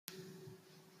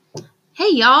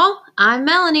Hey y'all, I'm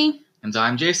Melanie. And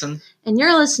I'm Jason. And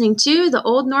you're listening to the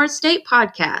Old North State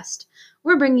Podcast.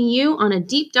 We're bringing you on a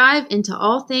deep dive into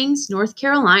all things North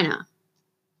Carolina.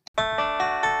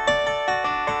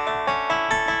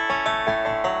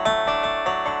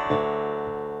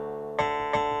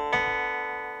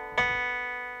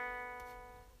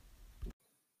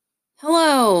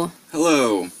 Hello.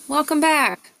 Hello. Welcome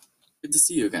back. Good to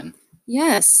see you again.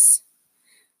 Yes.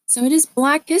 So it is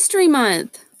Black History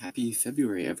Month. Happy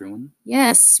February, everyone.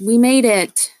 Yes, we made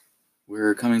it.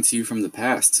 We're coming to you from the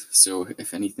past, so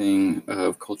if anything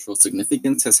of cultural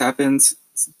significance has happened...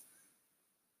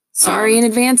 Sorry in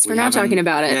advance for not talking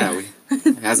about it. Yeah,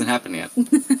 it hasn't happened yet.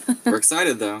 We're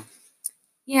excited, though.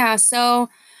 Yeah, so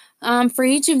for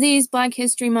each of these Black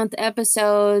History Month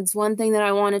episodes, one thing that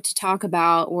I wanted to talk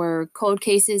about were cold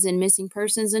cases and missing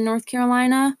persons in North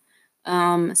Carolina,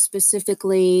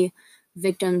 specifically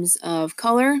victims of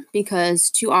color, because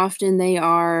too often they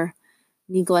are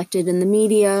neglected in the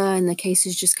media and the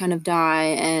cases just kind of die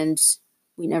and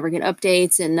we never get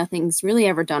updates and nothing's really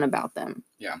ever done about them.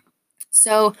 Yeah.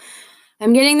 So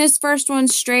I'm getting this first one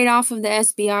straight off of the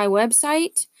SBI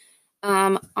website.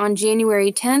 On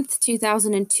January 10th,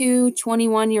 2002,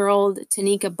 21-year-old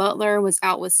Tanika Butler was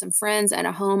out with some friends at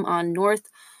a home on North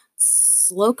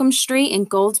Slocum Street in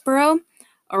Goldsboro.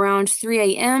 Around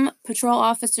 3 a.m., patrol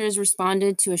officers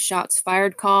responded to a shots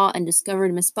fired call and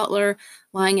discovered Miss Butler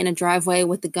lying in a driveway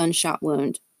with a gunshot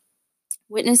wound.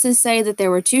 Witnesses say that there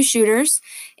were two shooters,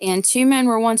 and two men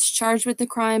were once charged with the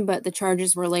crime, but the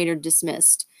charges were later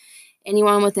dismissed.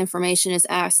 Anyone with information is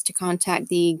asked to contact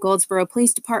the Goldsboro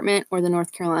Police Department or the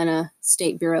North Carolina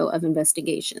State Bureau of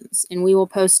Investigations. And we will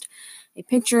post a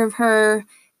picture of her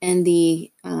and the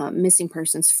missing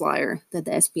persons flyer that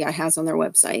the SBI has on their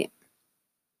website.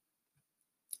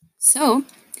 So,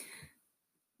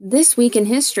 this week in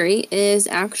history is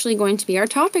actually going to be our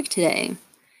topic today,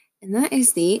 and that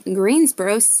is the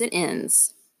Greensboro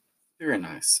Sit-Ins. Very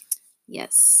nice.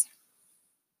 Yes.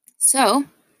 So,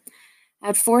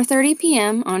 at 4:30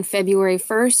 p.m. on February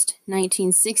 1st,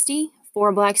 1960,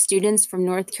 4 Black students from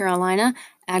North Carolina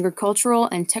Agricultural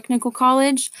and Technical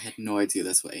College. I had no idea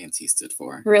that's what A&T stood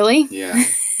for. Really? Yeah.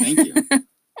 Thank you.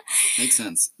 Makes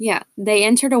sense. Yeah. They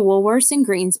entered a Woolworths in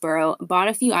Greensboro, bought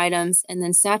a few items, and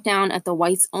then sat down at the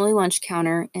whites-only lunch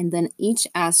counter and then each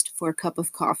asked for a cup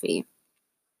of coffee.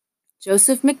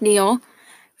 Joseph McNeil,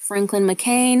 Franklin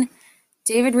McCain,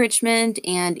 David Richmond,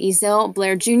 and Ezell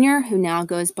Blair Jr., who now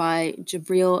goes by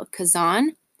Jabril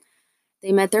Kazan.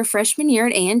 They met their freshman year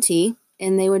at A&T,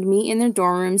 and they would meet in their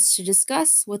dorm rooms to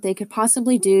discuss what they could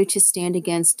possibly do to stand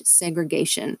against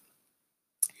segregation.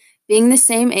 Being the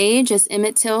same age as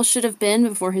Emmett Till should have been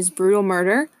before his brutal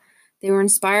murder, they were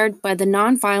inspired by the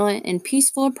nonviolent and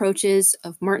peaceful approaches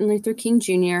of Martin Luther King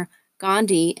Jr.,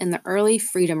 Gandhi, and the early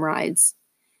freedom rides.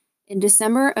 In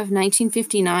December of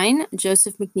 1959,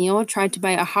 Joseph McNeil tried to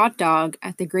buy a hot dog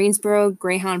at the Greensboro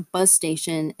Greyhound bus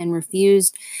station and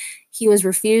he was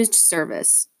refused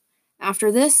service.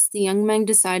 After this, the young men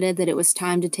decided that it was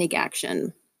time to take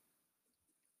action.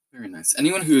 Very nice.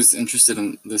 Anyone who's interested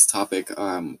in this topic,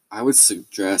 I would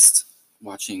suggest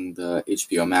watching the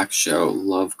HBO Max show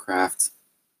Lovecraft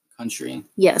Country.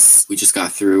 Yes. We just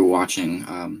got through watching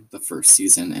the first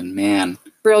season, and man...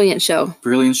 Brilliant show.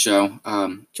 Brilliant show.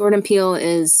 Jordan Peele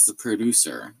is... the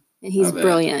producer. And he's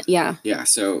brilliant, yeah. Yeah,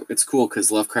 so it's cool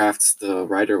because Lovecraft, the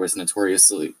writer, was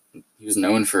notoriously... he was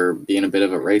known for being a bit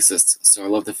of a racist, so I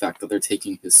love the fact that they're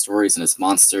taking his stories and his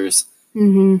monsters,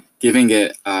 giving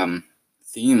it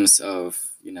themes of,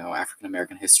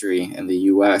 African-American history in the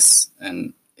U.S.,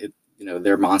 and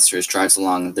their monsters drives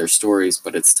along their stories,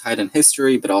 but it's tied in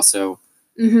history, but also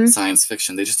science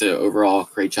fiction. They just did an overall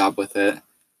great job with it.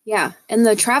 Yeah, and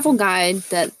the travel guide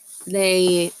that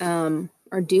they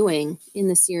are doing in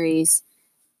the series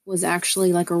was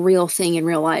actually like a real thing in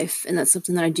real life, and that's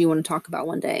something that I do want to talk about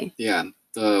one day. Yeah,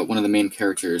 one of the main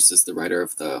characters is the writer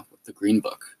of the Green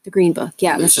Book. The Green Book,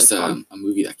 yeah. There's just a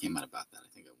movie that came out about that.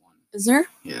 I think it won. Is there?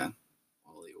 Yeah,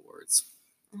 all the awards.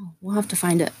 Oh, we'll have to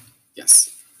find it. Yes.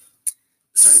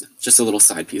 Sorry, just a little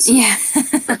side piece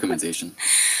of recommendation.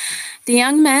 The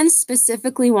young men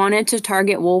specifically wanted to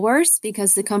target Woolworths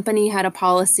because the company had a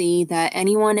policy that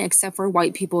anyone except for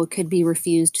white people could be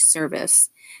refused service.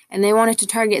 And they wanted to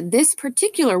target this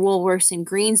particular Woolworths in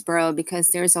Greensboro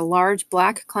because there's a large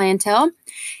Black clientele,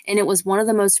 and it was one of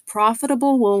the most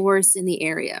profitable Woolworths in the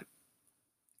area.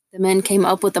 The men came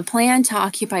up with a plan to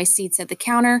occupy seats at the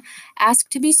counter, ask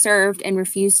to be served, and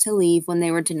refuse to leave when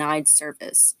they were denied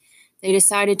service. They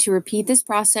decided to repeat this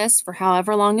process for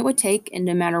however long it would take, and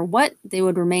no matter what, they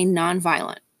would remain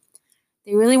nonviolent.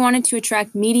 They really wanted to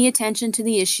attract media attention to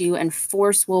the issue and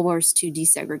force Woolworths to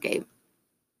desegregate.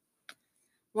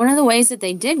 One of the ways that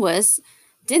they did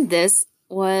this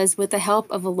was with the help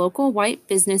of a local white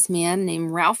businessman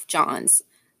named Ralph Johns.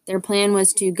 Their plan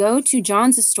was to go to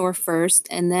Johns' store first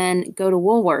and then go to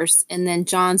Woolworths, and then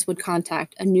Johns would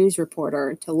contact a news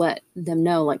reporter to let them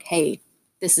know, like, hey,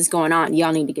 this is going on.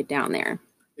 Y'all need to get down there.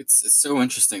 It's so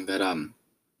interesting that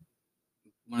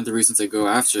one of the reasons they go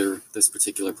after this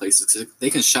particular place is because they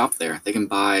can shop there. They can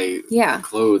buy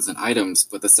clothes and items,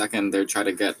 but the second they try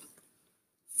to get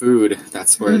food,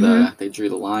 that's where they drew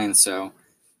the line. So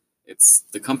it's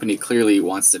the company clearly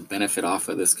wants to benefit off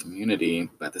of this community,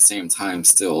 but at the same time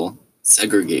still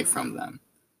segregate from them.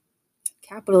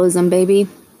 Capitalism, baby.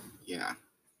 Yeah.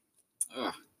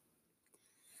 Ugh.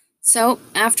 So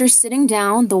after sitting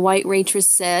down, the white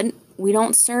waitress said, "We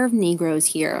don't serve Negroes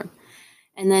here,"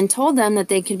 and then told them that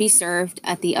they could be served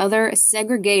at the other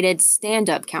segregated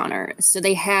stand-up counter. So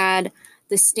they had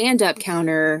the stand-up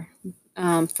counter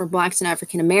for Blacks and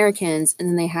African Americans, and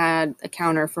then they had a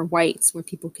counter for whites where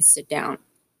people could sit down.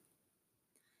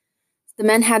 The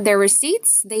men had their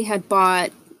receipts. They had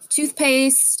bought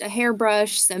toothpaste, a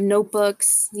hairbrush, some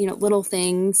notebooks, little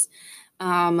things.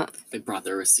 They brought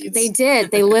their receipts. They did.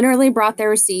 They literally brought their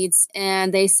receipts,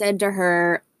 and they said to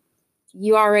her,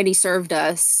 "You already served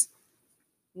us.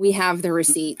 We have the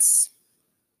receipts."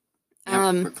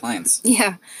 Yeah, for clients.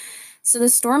 Yeah. So the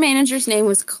store manager's name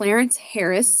was Clarence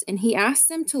Harris, and he asked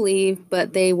them to leave,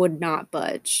 but they would not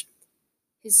budge.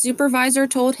 His supervisor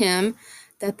told him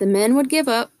that the men would give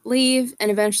up, leave,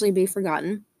 and eventually be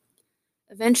forgotten.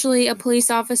 Eventually, a police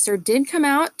officer did come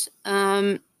out.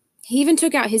 He even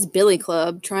took out his billy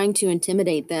club, trying to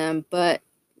intimidate them, but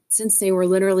since they were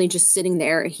literally just sitting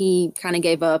there, he kind of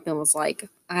gave up and was like,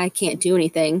 "I can't do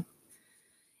anything."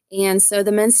 And so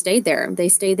the men stayed there. They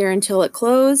stayed there until it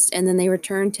closed, and then they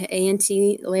returned to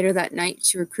A&T later that night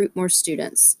to recruit more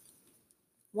students.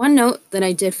 One note that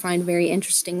I did find very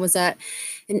interesting was that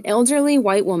an elderly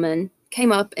white woman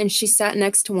came up and she sat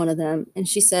next to one of them, and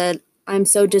she said, "I'm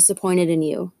so disappointed in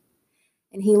you."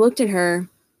 And he looked at her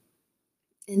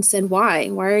and said, "Why?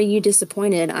 Why are you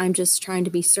disappointed? I'm just trying to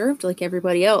be served like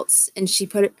everybody else." And she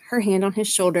put her hand on his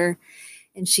shoulder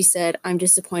and she said, "I'm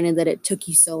disappointed that it took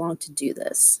you so long to do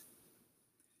this."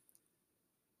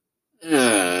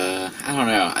 I don't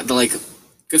know. Like,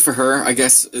 good for her, I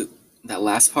guess, that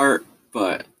last part,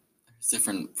 but there's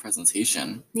different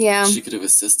presentation. Yeah. She could have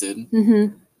assisted.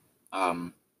 Mm-hmm.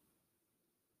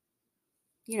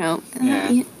 Yeah.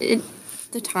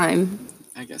 The time.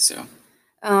 I guess so.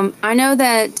 I know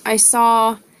that I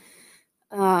saw,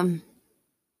 let's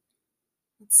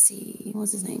see,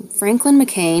 what's his name? Franklin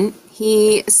McCain.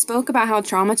 He spoke about how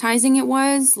traumatizing it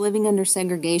was living under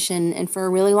segregation, and for a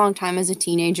really long time as a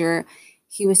teenager,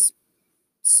 he was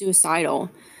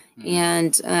suicidal.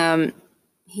 And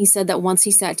he said that once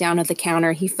he sat down at the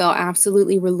counter, he felt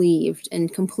absolutely relieved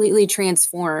and completely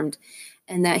transformed,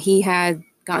 and that he had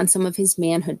gotten some of his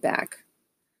manhood back.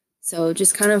 So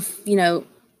just kind of,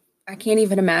 I can't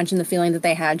even imagine the feeling that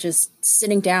they had just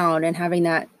sitting down and having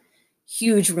that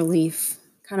huge relief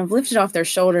kind of lifted off their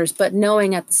shoulders, but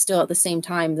knowing still at the same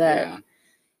time that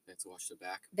they have to watch their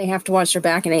back. They have to watch their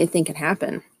back and anything can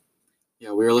happen.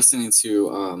 Yeah, we were listening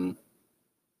to,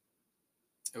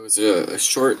 it was a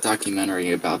short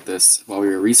documentary about this while we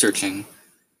were researching,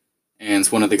 and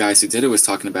one of the guys who did it was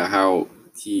talking about how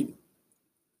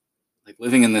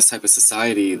living in this type of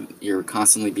society, you're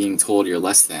constantly being told you're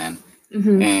less than.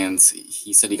 Mm-hmm. And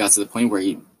he said he got to the point where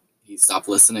he stopped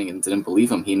listening and didn't believe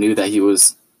him. He knew that he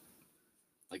was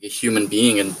like a human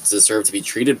being and deserved to be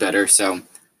treated better. So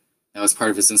that was part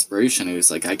of his inspiration. He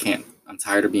was like, I'm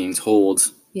tired of being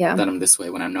told that I'm this way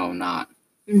when I know I'm not.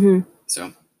 Mm-hmm.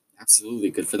 So absolutely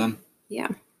good for them. Yeah.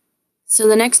 So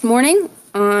the next morning,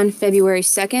 on February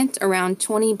 2nd, around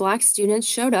 20 Black students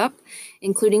showed up,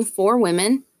 including 4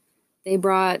 women. They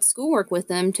brought schoolwork with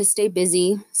them to stay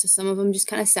busy, so some of them just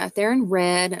kind of sat there and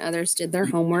read, and others did their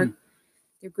homework.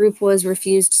 Their group was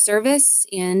refused service,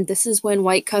 and this is when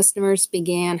white customers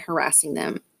began harassing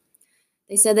them.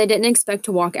 They said they didn't expect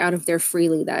to walk out of there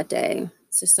freely that day.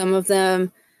 So some of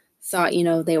them thought,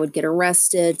 they would get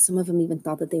arrested. Some of them even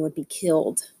thought that they would be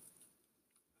killed.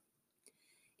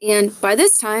 And by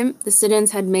this time, the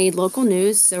sit-ins had made local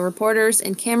news, so reporters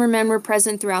and cameramen were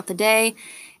present throughout the day.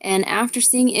 And after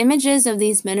seeing images of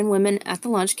these men and women at the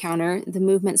lunch counter, the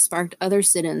movement sparked other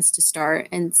sit-ins to start.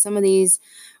 And some of these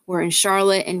were in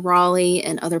Charlotte and Raleigh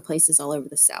and other places all over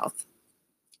the South.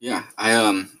 Yeah,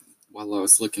 while I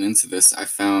was looking into this, I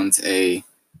found a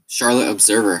Charlotte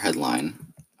Observer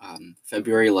headline,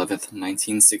 February 11th,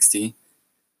 1960.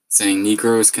 saying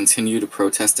Negroes continue to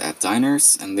protest at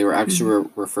diners, and they were actually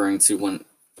referring to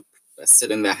a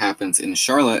sit-in that happened in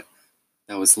Charlotte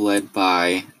that was led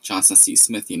by Johnson C.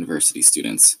 Smith University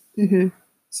students.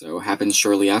 So it happened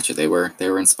shortly after they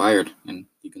were inspired, and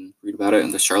you can read about it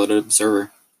in the Charlotte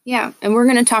Observer. Yeah, and we're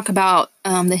going to talk about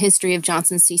the history of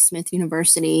Johnson C. Smith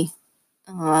University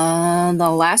the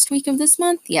last week of this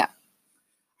month. Yeah.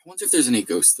 I wonder if there's any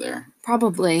ghosts there.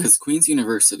 Probably. Because Queen's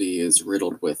University is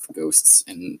riddled with ghosts,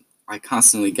 and I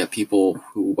constantly get people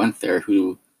who went there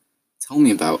who tell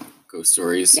me about ghost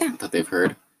stories that they've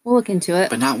heard. We'll look into it.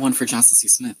 But not one for Johnson C.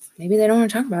 Smith. Maybe they don't want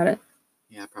to talk about it.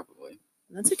 Yeah, probably.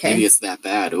 That's okay. Maybe it's that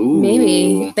bad. Ooh.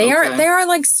 Maybe. They are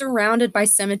like surrounded by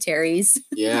cemeteries.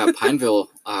 Yeah, Pineville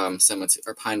Cemetery,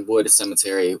 or Pinewood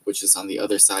Cemetery, which is on the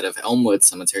other side of Elmwood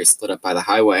Cemetery, split up by the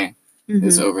highway,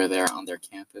 is over there on their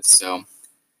campus. So,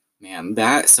 man,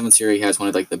 that cemetery has one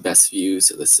of like the best views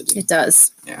of the city. It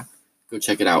does. Yeah. Go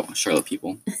check it out, Charlotte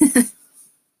people.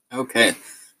 Okay.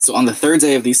 So on the third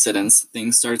day of these sit-ins,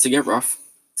 things started to get rough.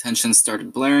 Tensions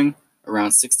started blaring.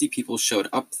 Around 60 people showed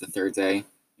up the third day,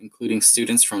 including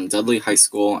students from Dudley High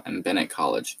School and Bennett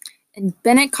College. And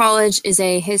Bennett College is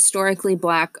a historically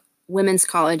Black women's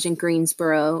college in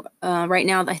Greensboro. Right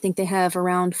now, I think they have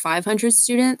around 500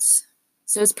 students.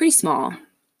 So it's pretty small.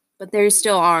 But there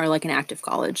still are like an active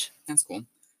college. That's cool.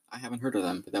 I haven't heard of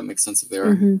them, but that makes sense if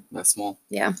they're that small.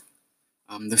 Yeah.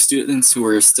 The students who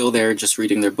were still there just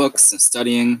reading their books and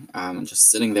studying and just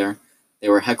sitting there, they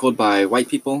were heckled by white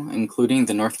people, including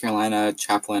the North Carolina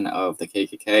chaplain of the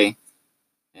KKK,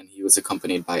 and he was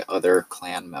accompanied by other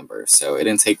Klan members. So it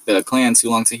didn't take the Klan too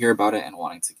long to hear about it and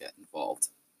wanting to get involved.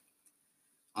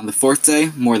 On the fourth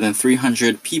day, more than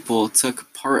 300 people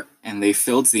took part, and they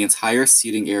filled the entire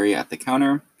seating area at the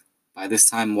counter. By this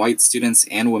time, white students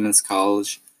and women's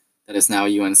college, that is now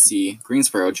UNC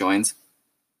Greensboro, joined.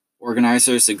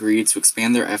 Organizers agreed to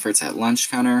expand their efforts at lunch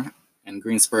counter in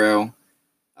Greensboro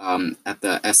at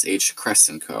the S.H. Cress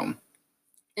 & Co.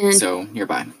 And so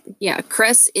nearby. Yeah,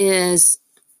 Cress is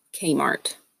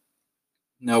Kmart.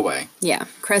 No way. Yeah,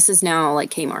 Cress is now like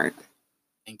Kmart.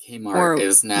 And Kmart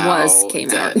is now was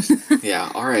Kmart. Dead.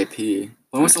 Yeah, R.I.P.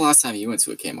 When was the last time you went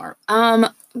to a Kmart?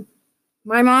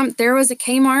 My mom, there was a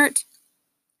Kmart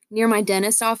near my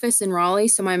dentist office in Raleigh,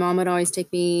 so my mom would always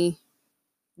take me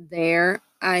there,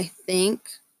 I think,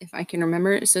 if I can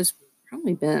remember. So it's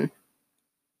probably been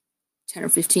 10 or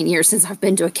 15 years since I've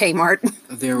been to a Kmart.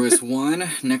 There was one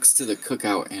next to the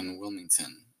Cookout in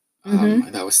Wilmington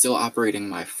that was still operating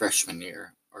my freshman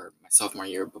year or my sophomore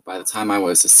year, but by the time I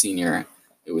was a senior,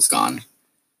 it was gone.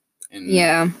 And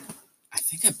yeah. I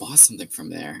think I bought something from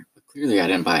there, but clearly I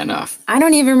didn't buy enough. I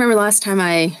don't even remember the last time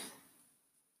I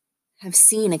have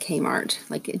seen a Kmart,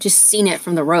 like just seen it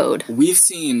from the road. We've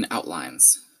seen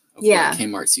outlines of what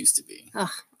Kmart's used to be. Ugh,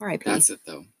 R.I.P. That's it,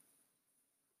 though.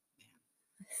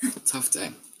 Tough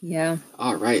day. Yeah.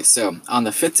 All right. So on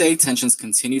the fifth day, tensions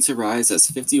continued to rise as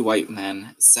 50 white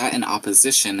men sat in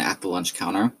opposition at the lunch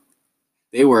counter.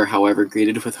 They were, however,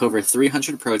 greeted with over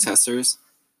 300 protesters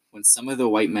when some of the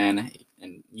white men,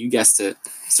 and you guessed it,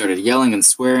 started yelling and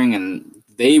swearing, and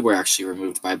they were actually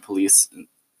removed by police,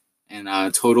 and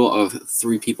a total of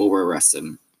 3 people were arrested.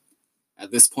 At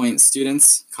this point,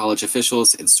 students, college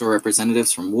officials, and store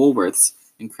representatives from Woolworths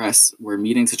and Crest were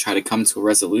meeting to try to come to a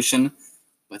resolution,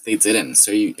 but they didn't.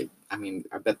 So,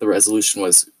 I bet the resolution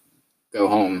was go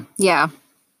home. Yeah.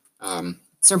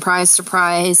 Surprise,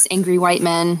 surprise, angry white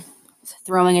men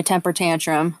throwing a temper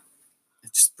tantrum.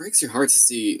 It just breaks your heart to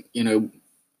see,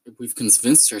 we've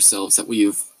convinced ourselves that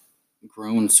we've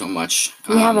grown so much.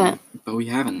 We haven't. But we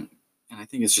haven't. And I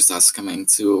think it's just us coming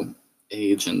to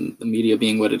age and the media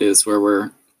being what it is, where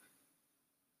we're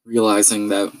realizing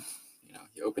that,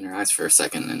 you open your eyes for a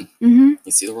second and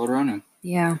you see the world around you.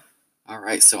 Yeah. All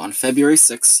right. So on February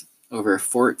 6th, over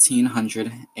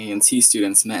 1,400 A&T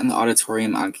students met in the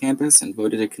auditorium on campus and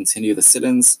voted to continue the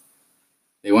sit-ins.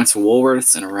 They went to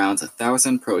Woolworths, and around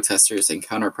 1,000 protesters and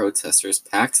counter-protesters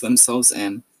packed themselves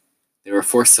in. They were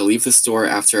forced to leave the store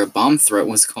after a bomb threat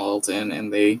was called in,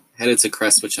 and they headed to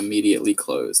Crest, which immediately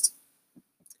closed.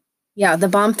 Yeah, the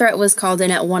bomb threat was called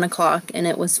in at 1 o'clock, and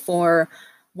it was for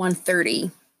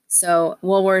 1:30. So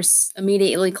Woolworths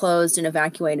immediately closed and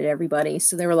evacuated everybody.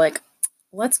 So they were like,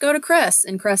 let's go to Crest.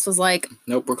 And Crest was like,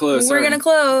 nope, we're closed. We're going to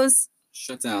close.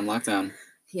 Shut down, lockdown.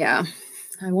 Yeah.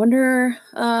 I wonder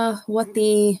what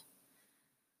the...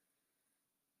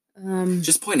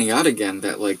 Just pointing out again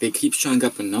that, they keep showing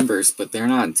up in numbers, but they're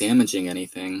not damaging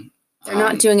anything. They're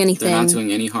not doing anything. They're not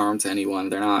doing any harm to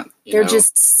anyone. They're not, They're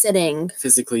just sitting.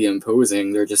 Physically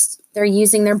imposing. They're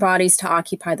using their bodies to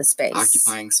occupy the space.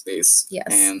 Occupying space. Yes.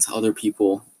 And other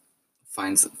people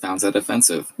found that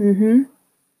offensive. Mm-hmm.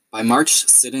 By March,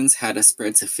 sit-ins had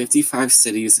spread to 55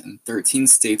 cities and 13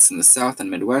 states in the South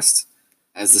and Midwest.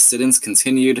 As the sit-ins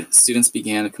continued, students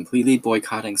began completely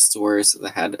boycotting stores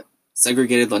that had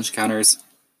segregated lunch counters.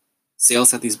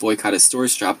 Sales at these boycotted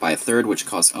stores dropped by a third, which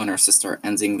caused owners to start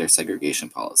ending their segregation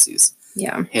policies.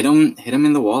 Yeah. Hit them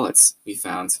in the wallets, we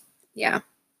found. Yeah.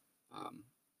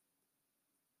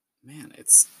 Man,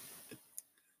 it's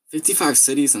 55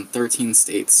 cities and 13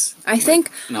 states. I think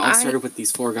it all started with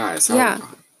these 4 guys. Yeah. How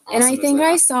and awesome I is think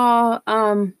that? I saw,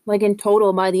 like in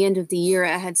total by the end of the year,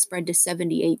 it had spread to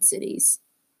 78 cities.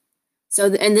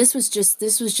 So, and this was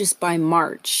just by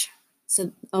March.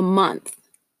 So a month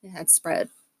it had spread.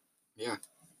 Yeah.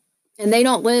 And they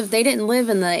didn't live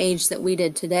in the age that we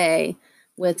did today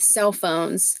with cell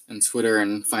phones. And Twitter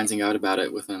and finding out about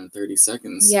it within 30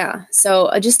 seconds. Yeah. So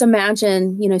just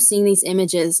imagine, seeing these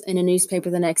images in a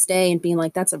newspaper the next day and being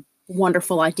like, that's a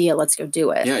wonderful idea. Let's go do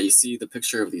it. Yeah, you see the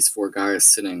picture of these 4 guys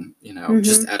sitting, Mm-hmm.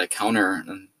 just at a counter,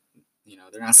 and,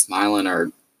 they're not smiling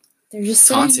or they're just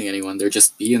taunting sitting. anyone. They're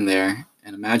just being there.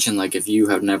 And imagine, like, if you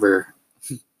have never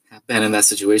been in that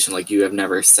situation, like you have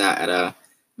never sat at a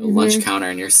Mm-hmm. lunch counter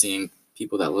and you're seeing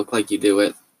people that look like you do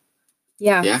it.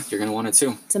 Yeah. Yeah, you're going to want it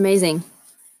too. It's amazing.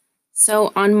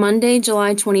 So on Monday,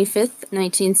 July 25th,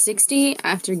 1960,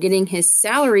 after getting his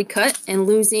salary cut and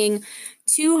losing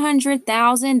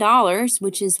 $200,000,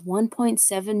 which is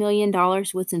 $1.7 million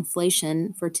with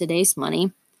inflation for today's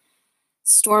money,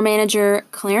 store manager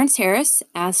Clarence Harris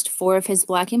asked 4 of his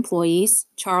black employees,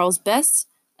 Charles Best,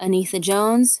 Anitha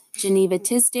Jones, Geneva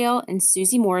Tisdale, and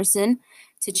Susie Morrison,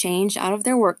 to change out of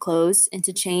their work clothes and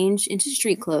to change into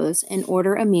street clothes and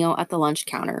order a meal at the lunch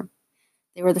counter.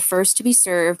 They were the first to be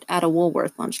served at a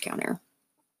Woolworth lunch counter.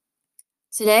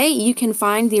 Today, you can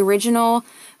find the original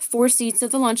 4 seats of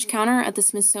the lunch counter at the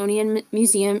Smithsonian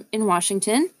Museum in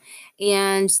Washington,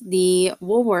 and the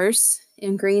Woolworths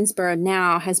in Greensboro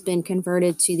now has been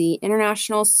converted to the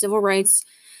International Civil Rights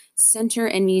Center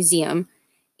and Museum,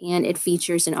 and it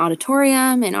features an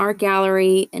auditorium, an art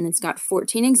gallery, and it's got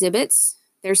 14 exhibits.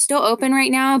 They're still open right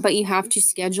now, but you have to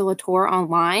schedule a tour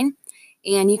online.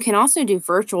 And you can also do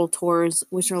virtual tours,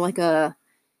 which are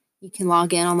you can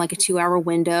log in on like a 2-hour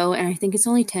window, and I think it's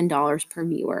only $10 per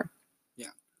viewer.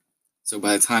 Yeah. So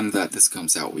by the time that this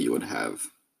comes out, we would have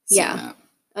seen that.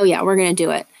 Oh yeah, we're going to do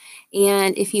it.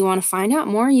 And if you want to find out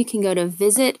more, you can go to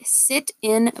visit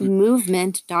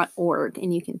sitinmovement.org,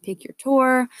 and you can pick your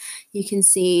tour. You can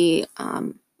see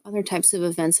other types of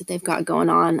events that they've got going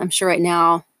on. I'm sure right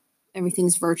now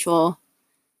everything's virtual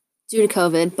due to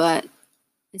COVID, but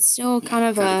it's still kind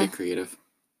of get creative.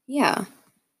 Yeah.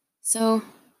 So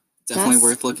definitely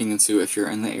worth looking into if you're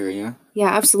in the area. Yeah,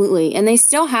 absolutely. And they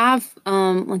still have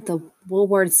like the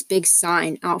Woolworths big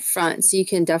sign out front, so you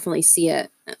can definitely see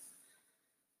it.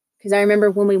 Because I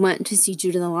remember when we went to see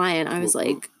Jude and the Lion, I was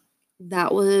like,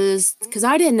 that was because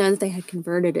I didn't know that they had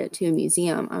converted it to a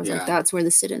museum. I was like, that's where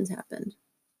the sit-ins happened.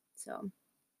 So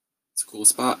it's a cool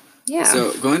spot. Yeah.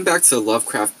 So going back to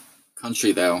Lovecraft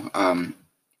Country, though,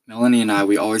 Melanie and I,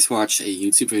 we always watch a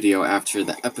YouTube video after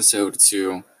the episode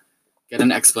to get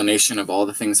an explanation of all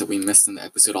the things that we missed in the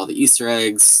episode, all the Easter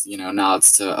eggs,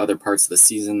 nods to other parts of the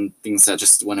season, things that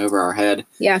just went over our head.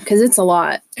 Yeah, because it's a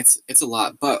lot. It's a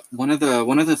lot. But one of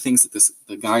the things that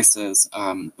the guy says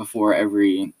before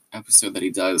every episode that he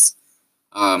does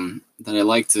that I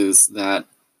liked is that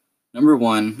number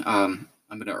one, I'm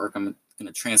gonna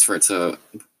transfer it to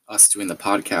us doing the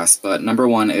podcast, but number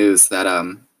one is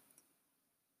that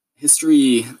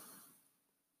history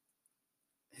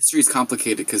is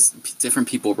complicated because different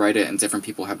people write it and different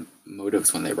people have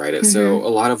motives when they write it. Mm-hmm. So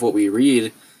a lot of what we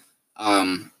read,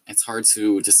 it's hard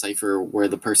to decipher where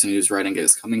the person who's writing it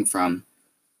is coming from.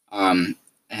 And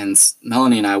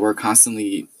Melanie and I were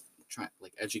constantly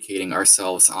educating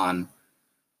ourselves on,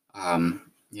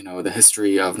 the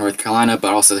history of North Carolina,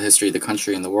 but also the history of the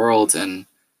country and the world. And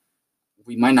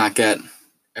we might not get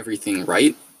everything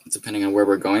right, depending on where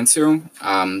we're going to.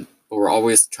 But we're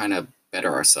always trying to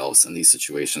better ourselves in these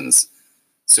situations.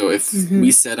 So if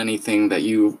we said anything that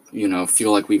you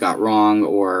feel like we got wrong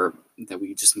or that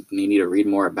we just need to read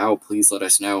more about, please let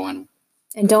us know. And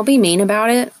don't be mean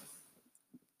about it.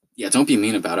 Yeah, don't be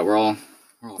mean about it. We're all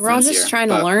just here, trying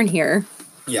to learn here.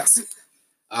 Yes.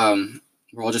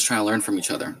 We're all just trying to learn from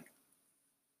each other.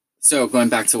 So going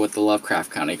back to what the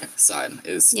Lovecraft County side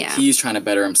is, he's trying to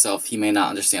better himself. He may not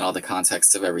understand all the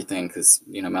context of everything because,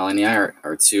 Melanie and I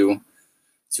are two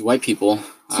white people.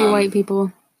 Two white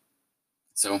people.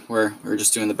 So we're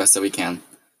just doing the best that we can.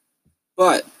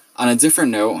 But on a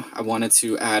different note, I wanted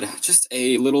to add just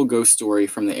a little ghost story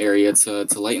from the area to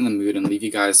lighten the mood and leave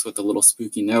you guys with a little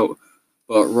spooky note.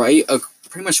 But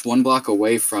pretty much 1 block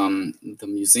away from the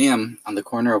museum on the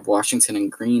corner of Washington and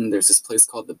Green, there's this place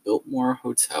called the Biltmore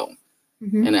Hotel.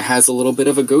 Mm-hmm. And it has a little bit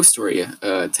of a ghost story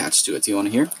attached to it. Do you want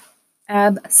to hear?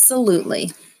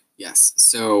 Absolutely. Yes.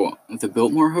 So the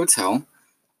Biltmore Hotel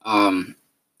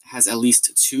has at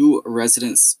least 2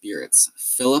 resident spirits,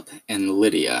 Philip and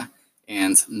Lydia.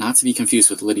 And not to be confused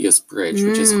with Lydia's Bridge,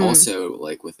 which is also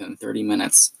like within 30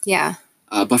 minutes. Yeah.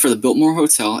 But for the Biltmore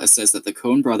Hotel, it says that the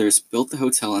Coen brothers built the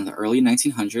hotel in the early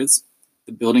 1900s.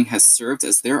 The building has served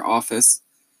as their office,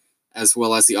 as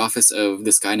well as the office of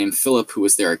this guy named Philip, who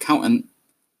was their accountant.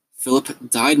 Philip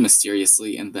died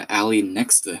mysteriously in the alley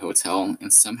next to the hotel,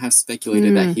 and some have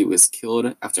speculated that he was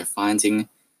killed after finding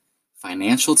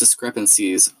financial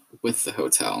discrepancies with the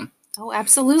hotel. Oh,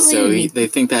 absolutely. So they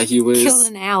think that he was killed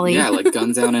in an alley. Yeah, like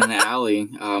gunned down in an alley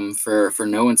for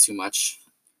knowing too much.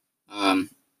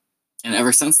 And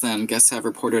ever since then, guests have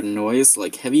reported noise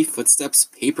like heavy footsteps,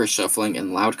 paper shuffling,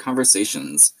 and loud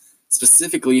conversations,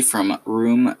 specifically from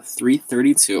room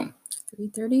 332.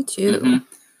 332. Mm-hmm,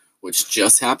 which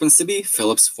just happens to be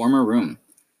Philip's former room.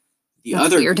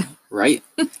 That's weird. Right?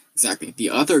 Exactly.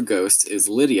 The other ghost is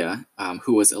Lydia,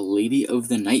 who was a lady of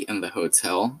the night in the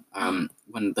hotel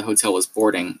when the hotel was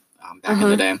boarding back in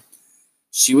the day.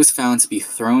 She was found to be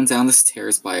thrown down the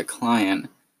stairs by a client,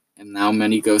 and now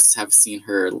many ghosts have seen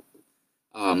her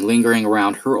lingering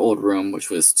around her old room, which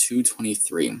was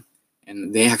 223.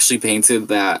 And they actually painted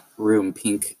that room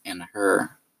pink in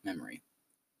her memory.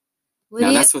 Lydia?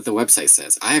 Now, that's what the website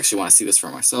says. I actually want to see this for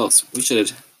myself. So we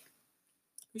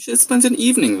should spend an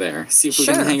evening there. See if we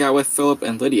can hang out with Philip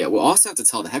and Lydia. We'll also have to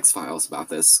tell the Hex Files about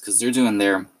this, because they're doing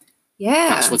their,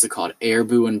 what's it called? Air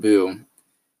Boo and Boo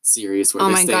series where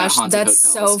they stay at haunted hotels.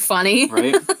 That's so funny.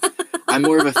 Right? I'm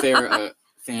more of a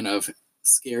fan of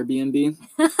Scare B&B.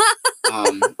 But,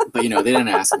 they didn't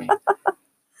ask me.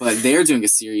 But they're doing a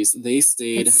series. They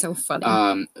stayed... It's so funny.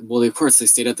 Well, of course, they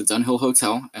stayed at the Dunhill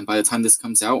Hotel. And by the time this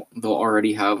comes out, they'll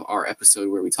already have our episode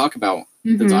where we talk about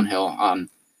the Dunhill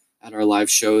at our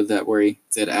live show that we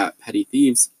did at Petty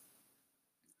Thieves.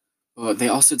 But they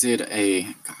also did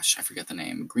I forget the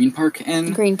name. Green Park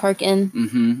Inn? Green Park Inn.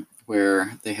 Mm-hmm.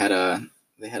 Where they had a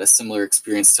similar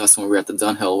experience to us when we were at the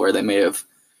Dunhill, where they may have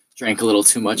drank a little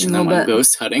too much and then went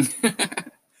ghost hunting.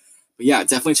 But yeah,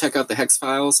 definitely check out the Hex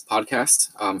Files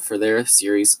podcast for their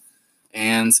series.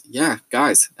 And yeah,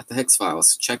 guys, at the Hex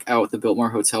Files, check out the Biltmore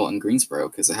Hotel in Greensboro,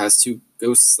 because it has 2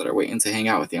 ghosts that are waiting to hang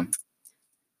out with you.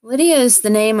 Lydia is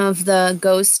the name of the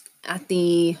ghost at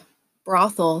the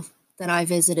brothel that I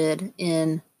visited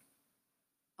in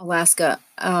Alaska.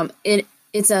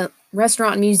 It's a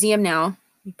restaurant and museum now.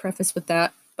 We preface with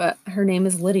that, but her name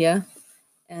is Lydia,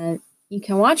 and you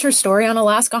can watch her story on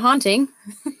Alaska Haunting.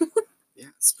 Yeah,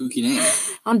 spooky name.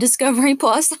 On Discovery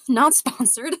Plus, not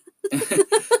sponsored.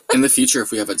 In the future,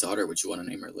 if we have a daughter, would you want to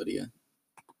name her Lydia?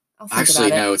 I'll think about it.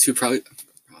 No, too probably.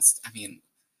 I mean,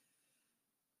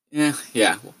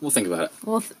 yeah, we'll think about it.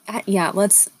 Well,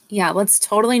 let's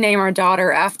totally name our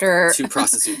daughter after 2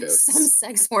 prostitute ghosts. Some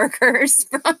sex workers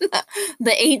from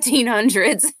the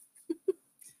 1800s.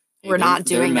 We're not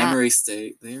doing that.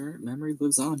 Their memory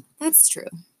lives on. That's true.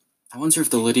 I wonder if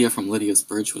the Lydia from Lydia's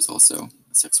Bridge was also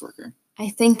a sex worker. I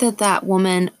think that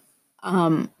woman,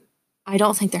 I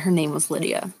don't think that her name was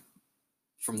Lydia.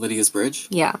 From Lydia's Bridge?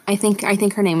 Yeah, I think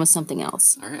her name was something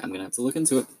else. All right, I'm going to have to look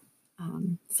into it.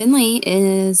 Finley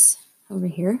is over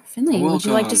here. Finley, would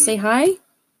you like to say hi?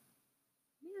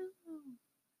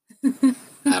 I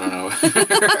don't know.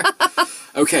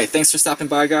 Okay, thanks for stopping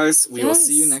by, guys. We will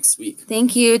see you next week.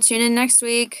 Thank you. Tune in next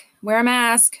week. Wear a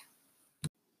mask.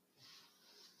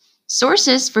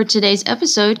 Sources for today's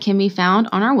episode can be found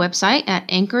on our website at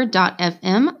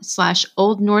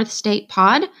anchor.fm/Old North State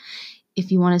Pod. If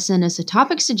you want to send us a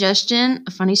topic suggestion,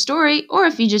 a funny story, or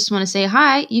if you just want to say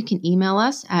hi, you can email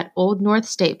us at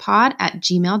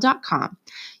oldnorthstatepod@gmail.com.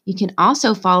 You can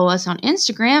also follow us on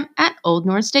Instagram at Old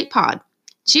North State Pod.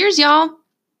 Cheers, y'all!